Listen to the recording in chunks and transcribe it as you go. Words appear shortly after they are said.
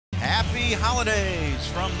Happy holidays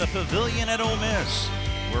from the Pavilion at Ole Miss,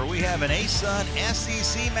 where we have an ASUN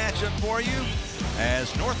SEC matchup for you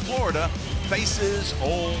as North Florida faces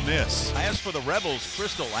Ole Miss. As for the Rebels,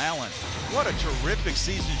 Crystal Allen, what a terrific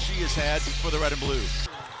season she has had for the Red and Blue.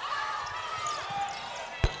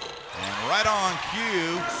 And right on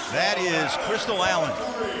cue, that is Crystal Allen.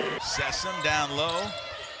 Sessom down low,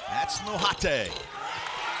 that's Muhate.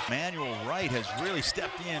 Manuel Wright has really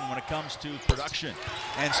stepped in when it comes to production.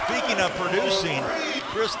 And speaking of producing,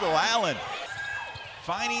 Crystal Allen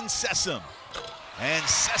finding Sessom. And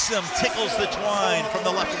Sessom tickles the twine from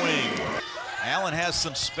the left wing. Allen has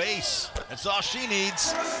some space. That's all she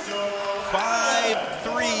needs. 5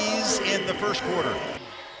 threes in the first quarter.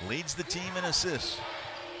 Leads the team in assists.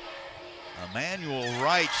 Emmanuel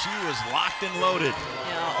Wright, she was locked and loaded.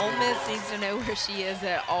 Yeah, Ole Miss needs to know where she is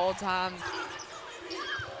at all times.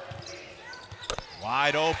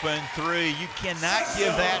 Wide open three. You cannot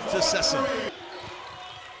give that to Sessom.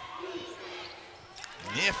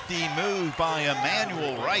 Nifty move by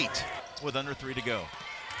Emmanuel Wright with under 3 to go.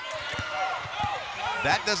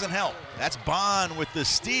 That doesn't help. That's Bond with the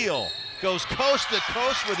steal. Goes coast to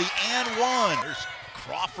coast with the and one. There's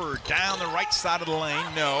Crawford down the right side of the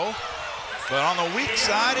lane. No. But on the weak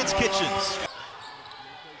side, it's Kitchens.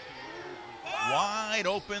 Wide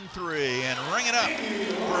open three and ring it up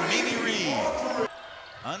for Mimi Reed.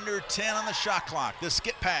 Under 10 on the shot clock. The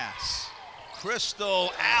skip pass.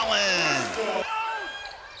 Crystal Allen.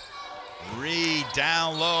 Reed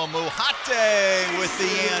down low. Muhate with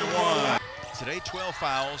the and one. Today 12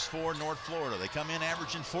 fouls for North Florida. They come in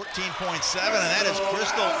averaging 14.7, and that is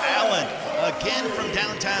Crystal Allen again from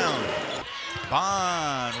downtown.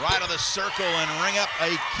 Bond right of the circle and ring up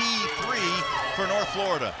a key three for North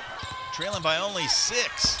Florida. Trailing by only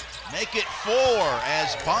 6. Make it 4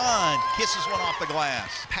 as Bond kisses one off the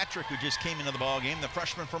glass. Patrick, who just came into the ball game, the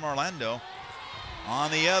freshman from Orlando. On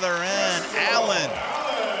the other end, Allen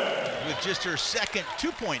with just her second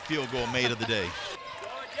 2-point field goal made of the day.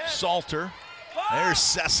 Salter. There's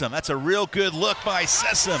Sessom. That's a real good look by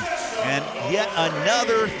Sessom. And yet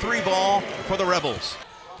another 3 ball for the Rebels.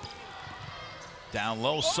 Down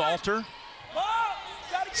low, Salter.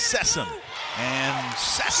 Sessom. And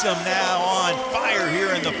Sessom now on fire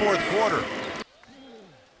here in the fourth quarter.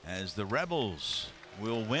 As the Rebels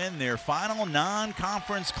will win their final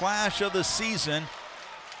non-conference clash of the season.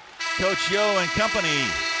 Coach Yo and company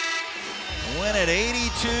win it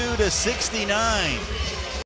 82-69.